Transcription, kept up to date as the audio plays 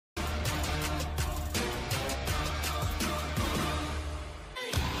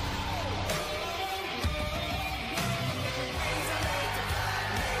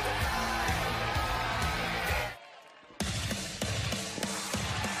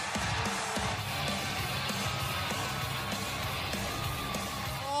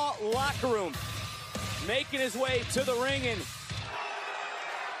locker room, making his way to the ring, and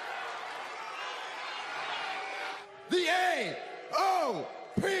the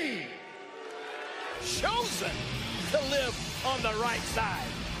AOP chosen to live on the right side.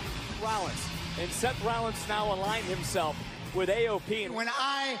 Rollins. And Seth Rollins now aligned himself with AOP. When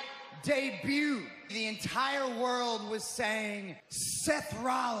I debuted, the entire world was saying Seth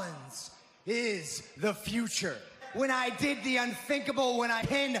Rollins is the future. When I did the unthinkable, when I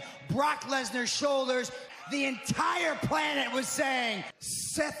pinned Brock Lesnar's shoulders, the entire planet was saying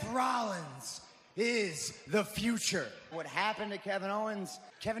Seth Rollins is the future. What happened to Kevin Owens?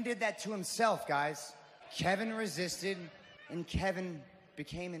 Kevin did that to himself, guys. Kevin resisted, and Kevin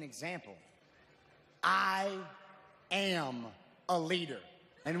became an example. I am a leader.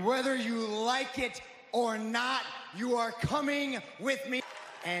 And whether you like it or not, you are coming with me.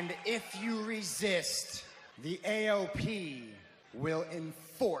 And if you resist, the AOP will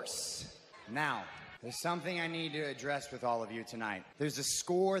enforce. Now, there's something I need to address with all of you tonight. There's a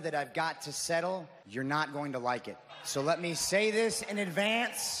score that I've got to settle. You're not going to like it. So let me say this in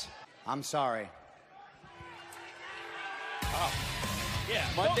advance. I'm sorry. Oh. Yeah.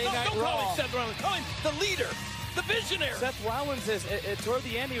 Monday Night don't Raw. Call him Seth Rollins. Call him the leader, the visionary. Seth Rollins is, toward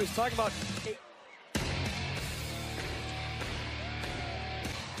the end, he was talking about...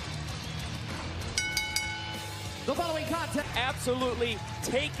 The following contest absolutely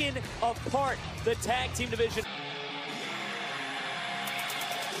taken apart the tag team division.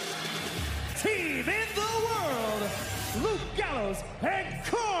 Team in the world, Luke Gallows and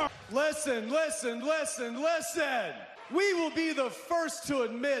Carl. Listen. We will be the first to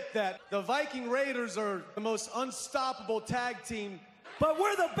admit that the Viking Raiders are the most unstoppable tag team. But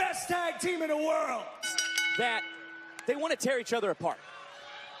we're the best tag team in the world. That they want to tear each other apart.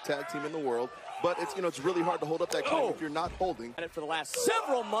 Tag team in the world, but it's really hard to hold up that claim if you're not holding. And for the last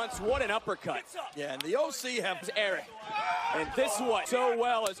several months, what an uppercut. Yeah, and the OC have Eric. And this one so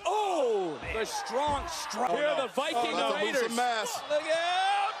well as the strong strike. Here are the Viking Raiders. Look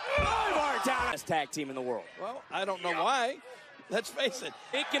out! Ivar down. Best tag team in the world. Well, I don't know why. Let's face it.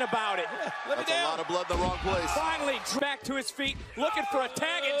 Thinking about it. Let me That's down. a lot of blood in the wrong place. Finally back to his feet, looking for a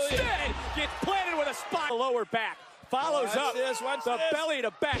tag. Instead, gets planted with a spot. The lower back. Follows up. Watch the this. belly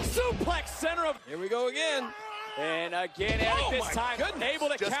to back. Suplex center of. Here we go again. And again, Eric this time able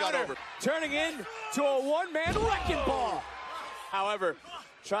to Just counter. Turning into a one-man wrecking ball. However,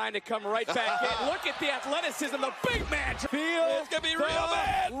 trying to come right back in. Look at the athleticism, the big man. It's going to be real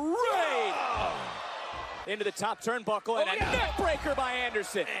bad. Raid. Into the top turnbuckle, and a neck breaker by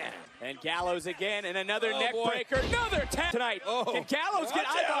Anderson. And Gallows again, and another neck breaker. Another tap tonight. Can Gallows get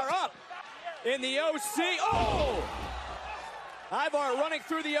Ivar up in the OC? Ivar running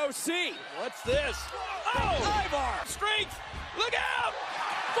through the OC. What's this? Ivar. Strength. Look out.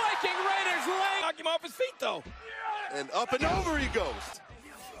 Viking Raiders laying. Knock him off his feet, though. And up and over he goes.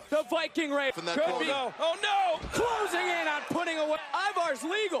 The Viking Raiders From that could corner. be Oh, no. closing in on putting away. Ivar's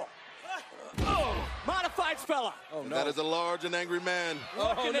legal. Modified fella. Oh, no. That is a large and angry man.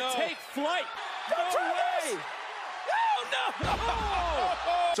 Looking to take flight. No way. Oh,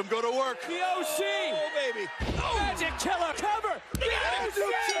 no. Some go to work. The OC. Oh, baby. Magic killer cover. The OC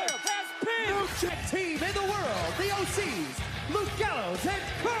has pinned. New team in the world, the OCs, Luke Gallows and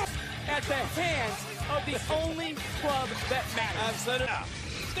Carl. At the hands of the only club that matters. I've said it out.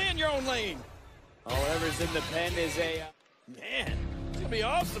 Stay in your own lane. Whoever's in the pen is a... Man, it's going to be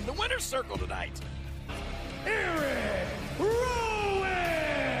awesome. The winner's circle tonight. Eric Rowan.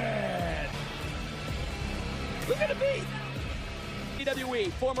 Who's going to be?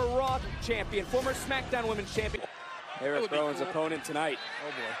 WWE, former Raw champion, former SmackDown Women's champion. Eric Rowan's opponent tonight.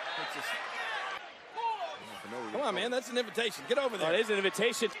 Oh, boy. Come on, man. That's an invitation. Get over there. It is an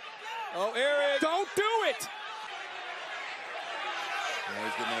invitation. Oh, Eric. Don't do it. Yeah,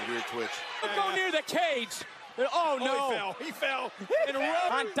 he's getting that weird twitch. Don't go near the cage. Oh, no. He fell. And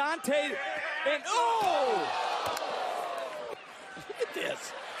on Dante. And Look at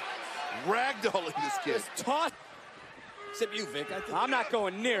this. Ragdolling this kid. Just toss. Except you, Vic. I'm not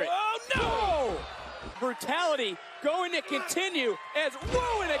going near it. Oh, no. Brutality going to continue as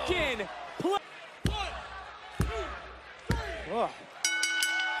Rowan again.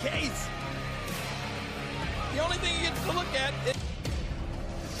 Case. The only thing he gets to look at is...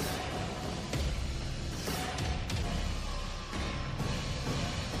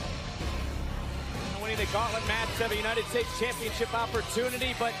 Winning the gauntlet match of a United States Championship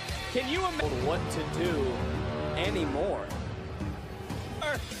opportunity, but can you imagine what to do anymore?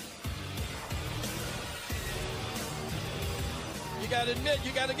 You got to admit,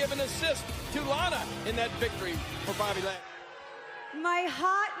 you got to give an assist to Lana in that victory for Bobby Lashley. My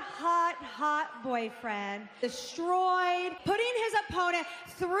hot boyfriend destroyed, putting his opponent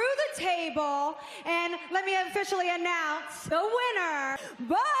through the table, and let me officially announce the winner,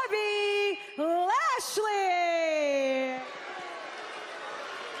 Bobby Lashley.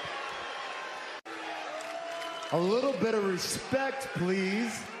 A little bit of respect,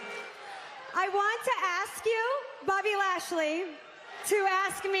 please. I want to ask you, Bobby Lashley, to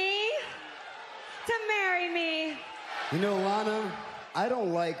ask me to marry me. You know, Lana, I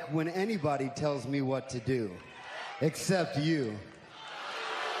don't like when anybody tells me what to do, except you.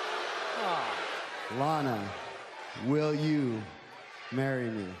 Lana, will you marry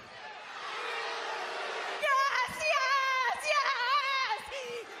me? Yes!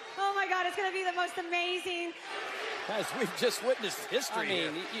 Oh my God, it's gonna be the most amazing. Guys, we've just witnessed history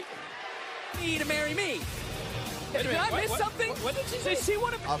here. You need to marry me. Wait a Did minute, I miss something? What did she say? Did she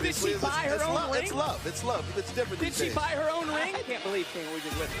want to? Did she buy her own ring? It's love. It's love. It's different. Did she buy her own ring? I can't believe King we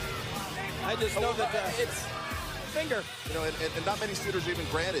just witnessed. I just know that it's finger. You know, and not many suitors are even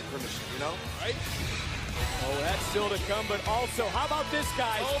granted permission. You know, right? Oh, that's still to come. But also, how about this,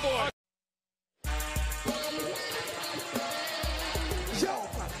 guys? Oh boy. Yo,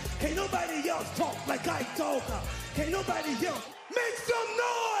 can't nobody else talk like I talk. Can't nobody else make some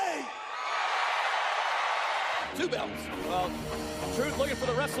noise. 2 belts. Well, Truth looking for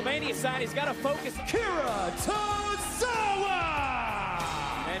the WrestleMania sign. He's got to focus. Kira Tozawa!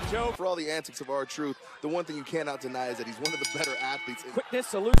 And Joe. for all the antics of R-Truth, the one thing you cannot deny is that he's one of the better athletes.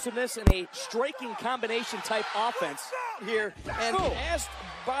 Quickness, elusiveness, and a striking combination type offense. Here and asked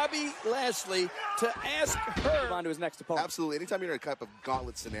Bobby Lashley to ask her. On to his next opponent. Absolutely. Anytime you're in a type of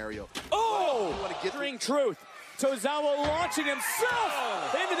gauntlet scenario. Oh! You want to get String Truth. Tozawa launching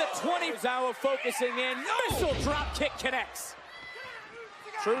himself into the 20. Tozawa focusing in. Missile drop kick connects.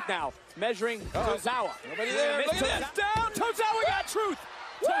 Truth now measuring Tozawa. Nobody there. Look at this. Down. Tozawa got Truth.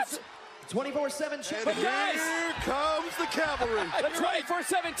 What? 24/7 shit. And guys. here comes the cavalry. The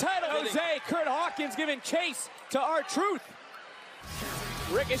 24/7 title. Jose Kurt Hawkins giving chase to R-Truth.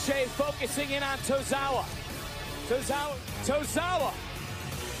 Ricochet focusing in on Tozawa. Tozawa.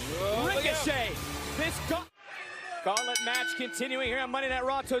 Ricochet. This gauntlet match continuing here on Monday Night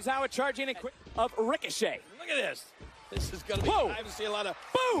Raw. Tozawa charging in quick of Ricochet. Look at this. This is going to be. Whoa. I haven't seen a lot of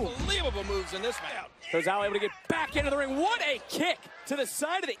Boom. unbelievable moves in this match. Tozawa able to get back into the ring. What a kick to the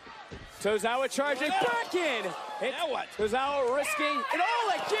side of the. Tozawa charging back in. Now what? Tozawa risking it all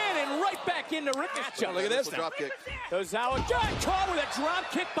again and right back into Ricochet. Look at this now. Drop kick. Tozawa got caught with a drop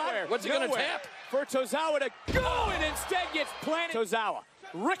kick by. What's he going to tap? For Tozawa to go and instead gets planted. Tozawa.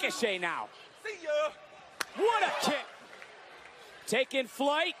 Ricochet now. See ya. What a kick. Taking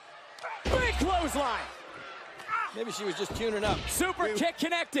flight. Big clothesline. Maybe she was just tuning up. Super kick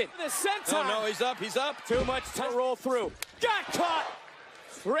connected. The senton. Oh, no, he's up. He's up. Too much to roll through. Got caught.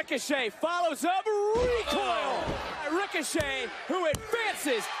 Ricochet follows up. Recoil. Ricochet, who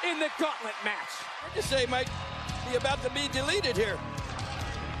advances in the gauntlet match. Ricochet might be about to be deleted here.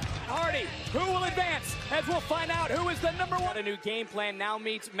 Hardy, who will advance, as we'll find out who is the number one. A new game plan now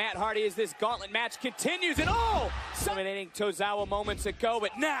meets Matt Hardy as this gauntlet match continues. And dominating Tozawa moments ago,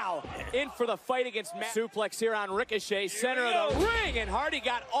 but now in for the fight against Matt. Suplex here on Ricochet, center of the ring, and Hardy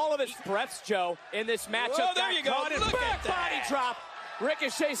got all of his breaths, Joe, in this matchup. Whoa, there you go. Look Back at body drop.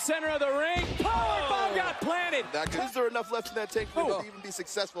 Ricochet, center of the ring. Powerbomb got planted. Is there enough left in that tank for him to even be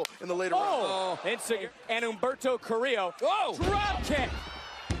successful in the later rounds? And Humberto Carrillo. Drop kick.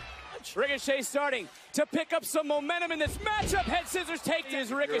 Ricochet starting to pick up some momentum in this matchup. Head scissors take to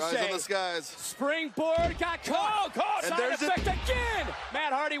his Ricochet. Your eyes on the skies. Springboard got caught. And side effect again.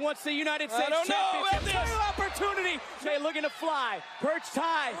 Matt Hardy wants the United States Championship. Title opportunity. Ricochet looking to fly. Perched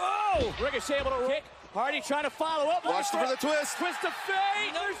high. Ricochet able to kick. Hardy trying to follow up. Watch for the twist. Twist of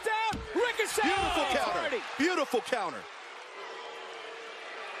fate. There's down. Ricochet. Beautiful counter. Hardy. Beautiful counter.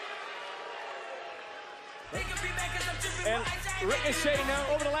 And Ricochet now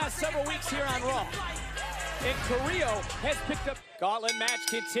over the last several weeks here on Raw. And Carrillo has picked up. Gauntlet match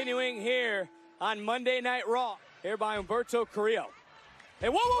continuing here on Monday Night Raw. Here by Humberto Carrillo.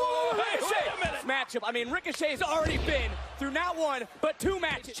 And whoa, Ricochet! Matchup. I mean, Ricochet's already been through not one, but two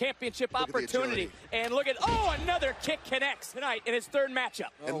match championship opportunity. And look at, another kick connects tonight in his third matchup.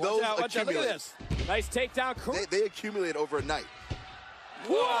 And those accumulate. Look at this. Nice takedown. They accumulate over a night.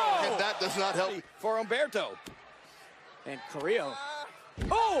 Whoa! And that does not help. For Humberto. And Carrillo.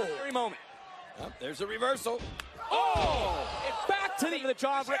 Every moment. There's a reversal. And back to the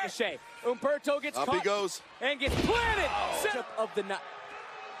jaw of Ricochet. Humberto gets Up caught. he goes. And gets planted. Setup of the nut.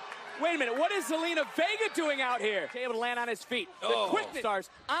 Wait a minute, what is Zelina Vega doing out here? Able to land on his feet. The quickness stars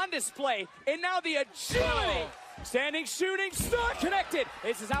on display, and now the agility Standing, shooting, star connected.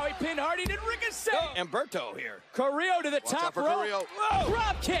 This is how he pinned Hardy and Ricochet. Umberto here. Carrillo to the top rope.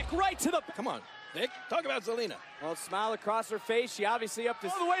 Drop kick right to the... Come on, Nick. Talk about Zelina. Well, smile across her face. She obviously up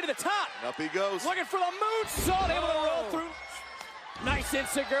all the way to the top. Up he goes. Looking for the moonsault. Able to roll through. Nice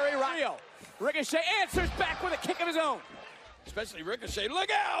enziguri. Rio. Ricochet answers back with a kick of his own. Especially Ricochet. Look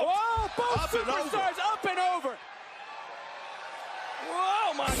out! Whoa, both superstars up and over.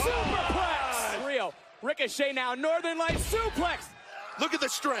 Whoa, my Superplex. Rio. Ricochet now. Northern Lights suplex. Look at the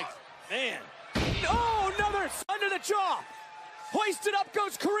strength. Man. Oh, another under the jaw. Hoisted up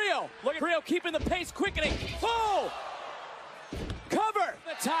goes Carrillo. Look at Carrillo keeping the pace quickening. Oh! Cover.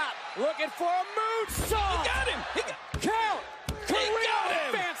 The top. Looking for a moonsault. He got him. He got Count. Carrillo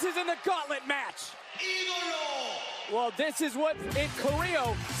him. advances in the gauntlet match. Well, this is what in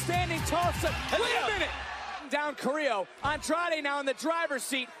Carrillo standing tall. Wait a minute. Down Carrillo. Andrade now in the driver's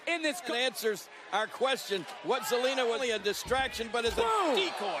seat in this. Answers our question. What Zelina was only a distraction, but is a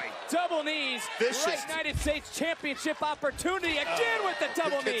decoy. Double knees. Vicious. Right United States Championship opportunity again with the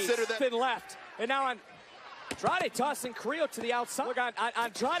double knees. Thin left. And now Andrade tossing Carrillo to the outside. Look,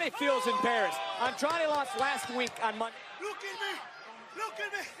 Andrade feels embarrassed. Andrade lost last week on Monday. Look at me. Look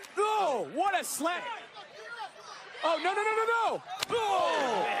at me. Oh, what a slap. Oh, no.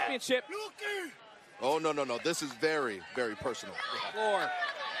 Oh, championship. Look at Oh, no. This is very, very personal. Floor.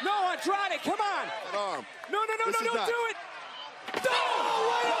 No, Andrade, come on. That arm. No, don't not. do it. Oh,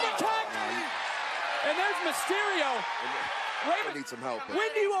 right on the top. And there's Mysterio. I need some help.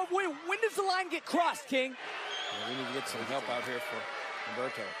 When does the line get crossed, King? Yeah, we need to get some help out here for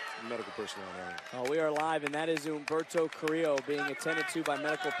Umberto. Medical personnel there. Oh, we are live, and that is Umberto Carrillo being attended to by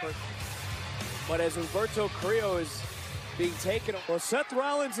medical personnel. But as Umberto Carrillo is being taken, well, Seth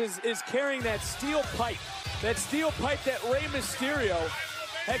Rollins is carrying that steel pipe that Rey Mysterio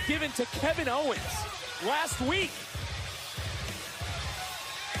had given to Kevin Owens last week.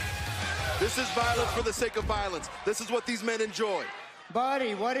 This is violence for the sake of violence. This is what these men enjoy.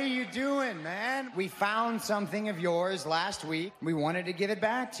 Buddy, what are you doing, man? We found something of yours last week. We wanted to give it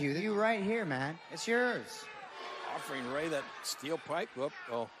back to you. You right here, man. It's yours. Offering Ray that steel pipe. Whoop.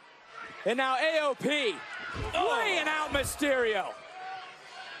 Oh. And now AOP laying out Mysterio.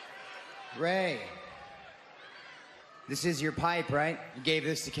 Ray, this is your pipe, right? You gave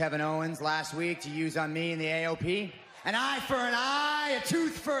this to Kevin Owens last week to use on me in the AOP? An eye for an eye, a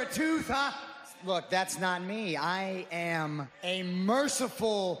tooth for a tooth, huh? Look, that's not me. I am a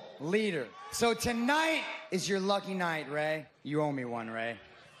merciful leader. So tonight is your lucky night, Ray. You owe me one, Ray.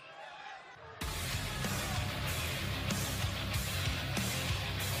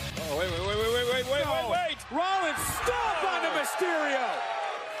 Oh, wait. Rollins stomp onto Mysterio.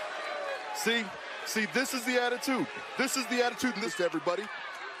 See, this is the attitude. This is the attitude, and this to everybody.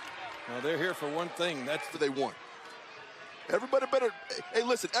 Well, they're here for one thing. That's What they want. Everybody better, hey,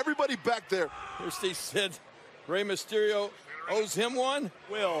 listen, everybody back there. Here Steve said Rey Mysterio owes him one.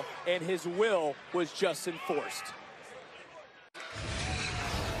 And his will was just enforced.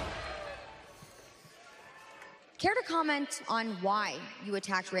 Care to comment on why you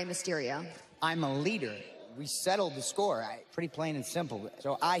attacked Rey Mysterio? I'm a leader. We settled the score. Pretty plain and simple.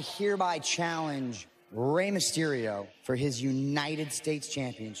 So I hereby challenge Rey Mysterio for his United States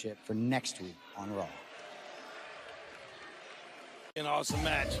Championship for next week on Raw. An awesome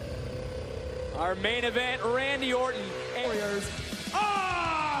match. Our main event, Randy Orton and Warriors.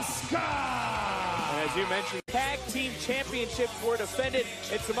 Asuka! as you mentioned, tag team championships were defended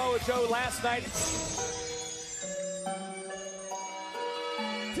at Samoa Joe last night.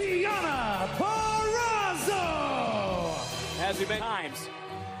 Deonna Purrazzo! As we've been times.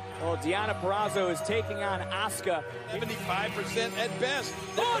 Well, Deonna Purrazzo is taking on Asuka. 75% at best.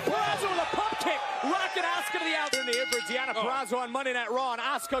 Oh, Purrazzo with a pump kick, rocking Asuka to the outside. Here for Deonna Purrazzo on Monday Night Raw, and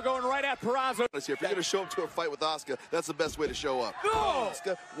Asuka going right at Purrazzo. If you're going to show up to a fight with Asuka, that's the best way to show up. Oh.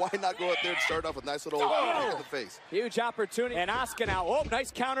 Asuka, why not go out there and start off with a nice little kick in the face? Huge opportunity. And Asuka now. Oh,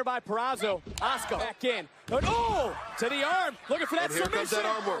 nice counter by Purrazzo. Asuka back in. And oh, to the arm. Looking for that And here submission. comes that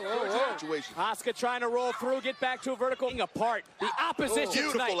arm work. Situation. Asuka trying to roll through, get back to a vertical. Apart. The opposition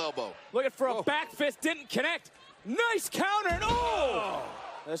Beautiful tonight. elbow. Looking for a back fist. Didn't connect. Nice counter. And oh.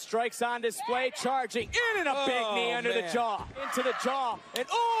 The strike's on display. Charging in and a big knee under the jaw. Into the jaw. And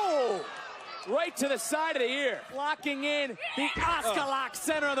oh. Right to the side of the ear. Locking in the Asuka lock,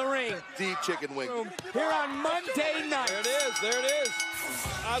 center of the ring. Deep chicken wing. Here on Monday night. There it is. There it is.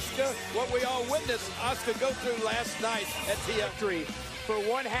 Asuka, what we all witnessed Asuka go through last night at Victory for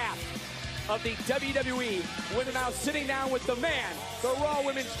one half of the WWE. We're now sitting down with the man, the Raw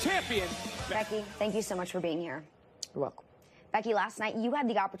Women's Champion. Becky, thank you so much for being here. You're welcome. Becky, last night you had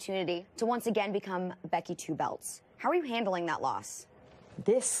the opportunity to once again become Becky Two Belts. How are you handling that loss?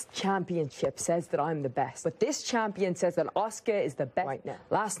 This championship says that I'm the best, but this champion says that Asuka is the best right now.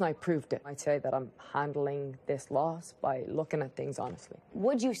 Last night proved it. I'd say that I'm handling this loss by looking at things honestly.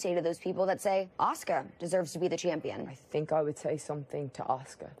 Would you say to those people that say Asuka deserves to be the champion? I think I would say something to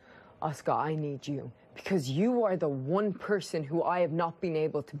Asuka. Asuka, I need you, because you are the one person who I have not been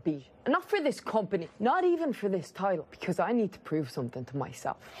able to beat. And not for this company, not even for this title, because I need to prove something to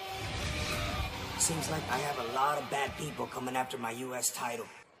myself. Seems like I have a lot of bad people coming after my U.S. title.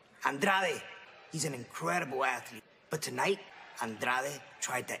 Andrade, he's an incredible athlete. But tonight, Andrade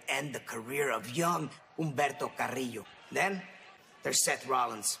tried to end the career of young Humberto Carrillo. Then, there's Seth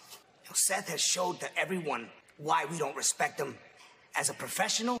Rollins. Now, Seth has showed to everyone why we don't respect him as a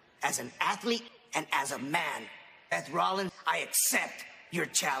professional, as an athlete, and as a man. Seth Rollins, I accept your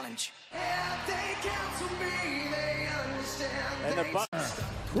challenge. And the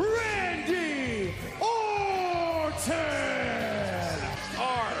Randy Orton!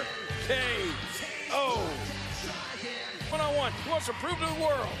 RKO. One-on-one. He wants to prove to the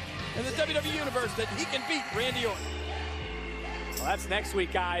world and the WWE Universe that he can beat Randy Orton. Well, that's next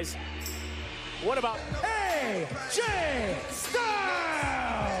week, guys. What about AJ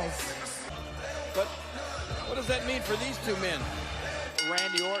Styles? But what does that mean for these two men?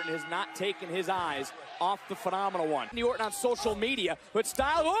 Randy Orton has not taken his eyes off the phenomenal one. Randy Orton on social media, but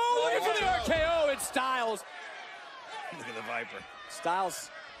Styles, looking for the RKO, it's Styles. Look at the Viper.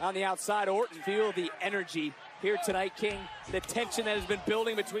 Styles on the outside. Orton, feel the energy here tonight, King. The tension that has been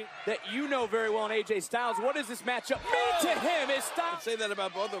building between, that you know very well, in AJ Styles. What does this matchup mean to him? Is Styles? I'd say that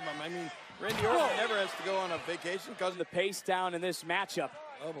about both of them. I mean, Randy Orton never has to go on a vacation because the pace down in this matchup.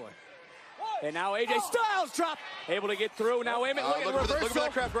 Oh, boy. And now AJ Styles dropped, able to get through. Now wait a minute, look at the reversal. Look at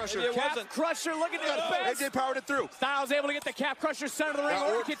that calf crusher. Calf crusher, look at the AJ powered it through. Styles able to get the calf crusher center of the ring.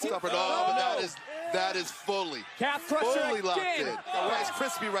 Orton stop it. But that is fully calf crusher fully locked again. in. It's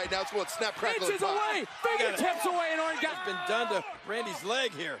crispy right now. It's going snap, crackle, inches away, fingertips away, and Orton got been done to Randy's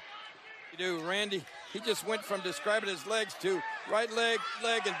leg here. You do, Randy. He just went from describing his legs to right leg,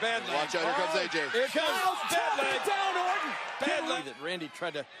 and bad leg. Watch out, here comes AJ. Here comes bad leg. Down, Orton. Bad leg. That Randy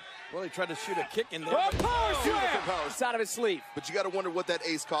tried to, well, he tried to shoot a kick in there. Power slam! It's out of his sleeve. But you got to wonder what that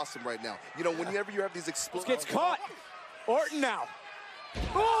ace cost him right now. You know, whenever you have these explosions. Gets caught. Orton now.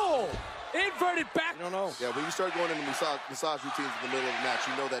 Oh! Inverted back. I don't know. Yeah, when you start going into massage routines in the middle of the match,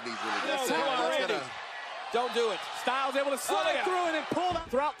 you know that needs really good. Don't do it. Styles able to slide through and then pull out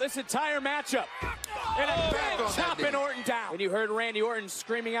throughout this entire matchup. And a big chopping Orton down. And you heard Randy Orton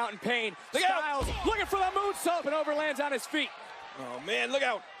screaming out in pain. Styles looking for the moonsault and overlands on his feet. Oh, man, look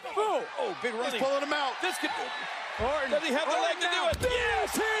out. Oh, big running. He's pulling him out. This could... Orton. Does he have the leg to do it?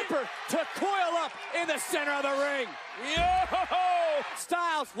 Yes! Tamper to coil up in the center of the ring. Yo!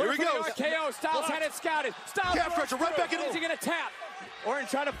 Styles looking for the RKO. Styles had it scouted. Styles calf crusher right back in. Is he going to tap? Orton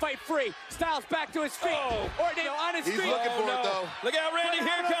trying to fight free. Styles back to his feet. Orton on his feet. He's looking for it, though. Look out, Randy.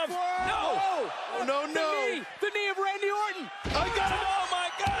 Here comes. No. Oh, no. The knee of Randy Orton. I got it. Oh, my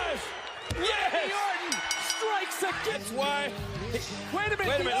gosh. Yes. Randy Orton strikes again. That's why. Wait a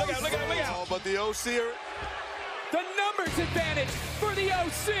minute. Look out. Oh, but the OC are... The numbers advantage for the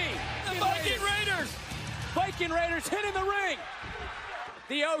OC. The Viking Raiders. Viking Raiders hitting the ring.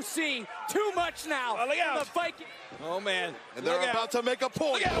 The OC, too much now. Oh, look out. The Viking. Oh, man. And they're about to make a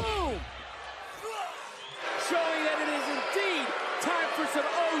point. Boom. Showing that it is indeed time for some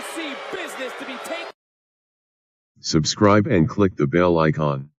OC business to be taken. Subscribe and click the bell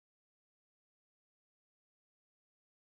icon.